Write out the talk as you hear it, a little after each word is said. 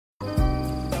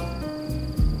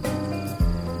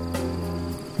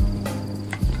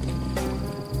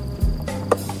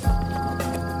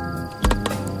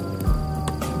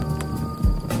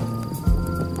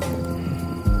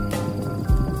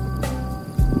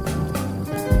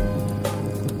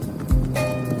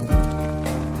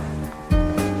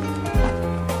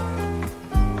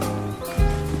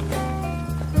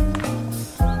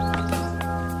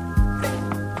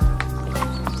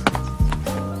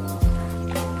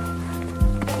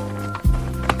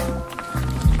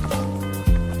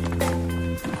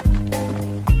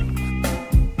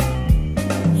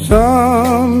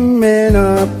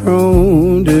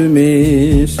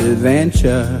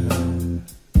adventure.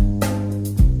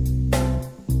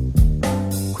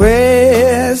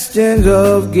 Questions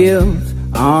of guilt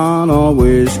aren't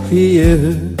always clear.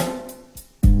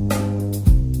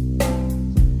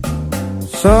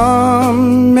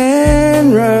 Some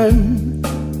men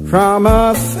run from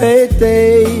a fate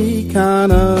they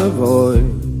can't avoid.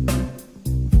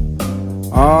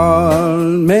 All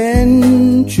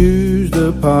men choose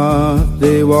the path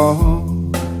they walk.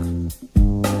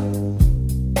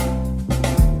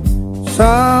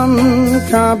 Some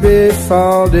can't be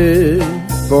faulted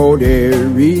for their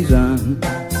reason,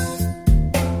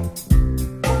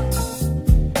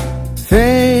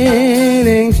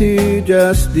 failing to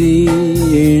justly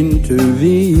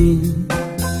intervene.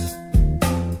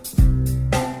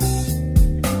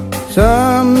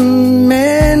 Some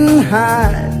men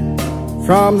hide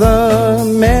from the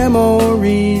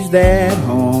memories that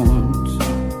haunt.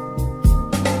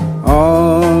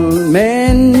 All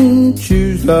men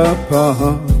choose the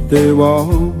path they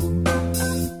walk.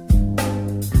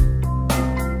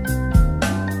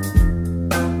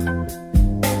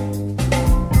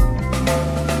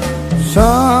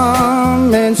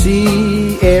 Some men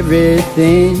see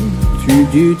everything through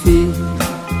duty,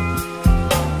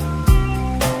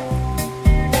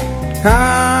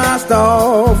 cast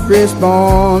off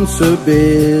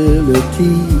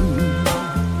responsibility.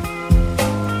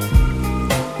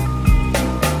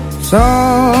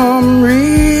 Some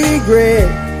regret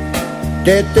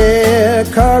that their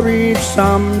courage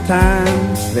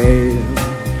sometimes fails.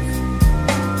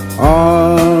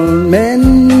 All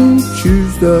men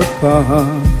choose the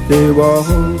path they walk.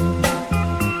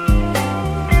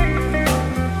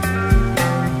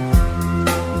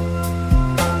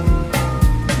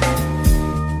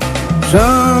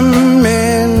 Some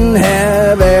men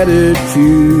have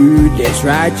attitude that's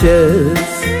righteous,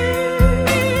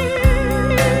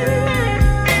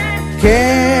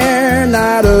 care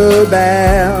not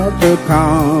about the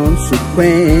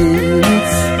consequence.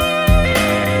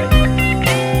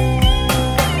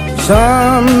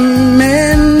 Some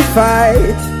men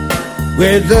fight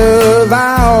with the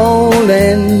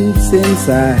violence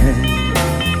inside.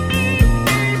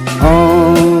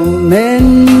 All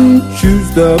men choose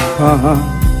the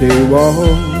path they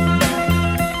walk.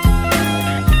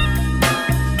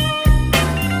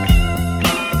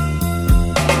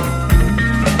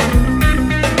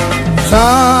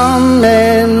 Some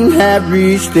men have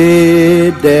reached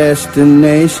their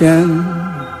destination,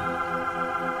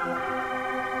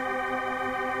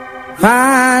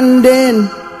 finding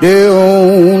their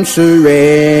own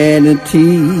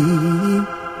serenity.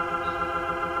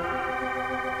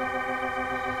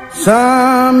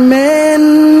 Some men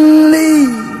lead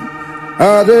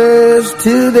others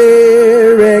till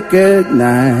they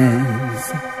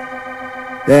recognize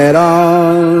that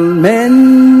all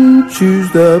men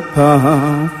choose the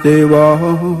path they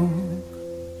walk.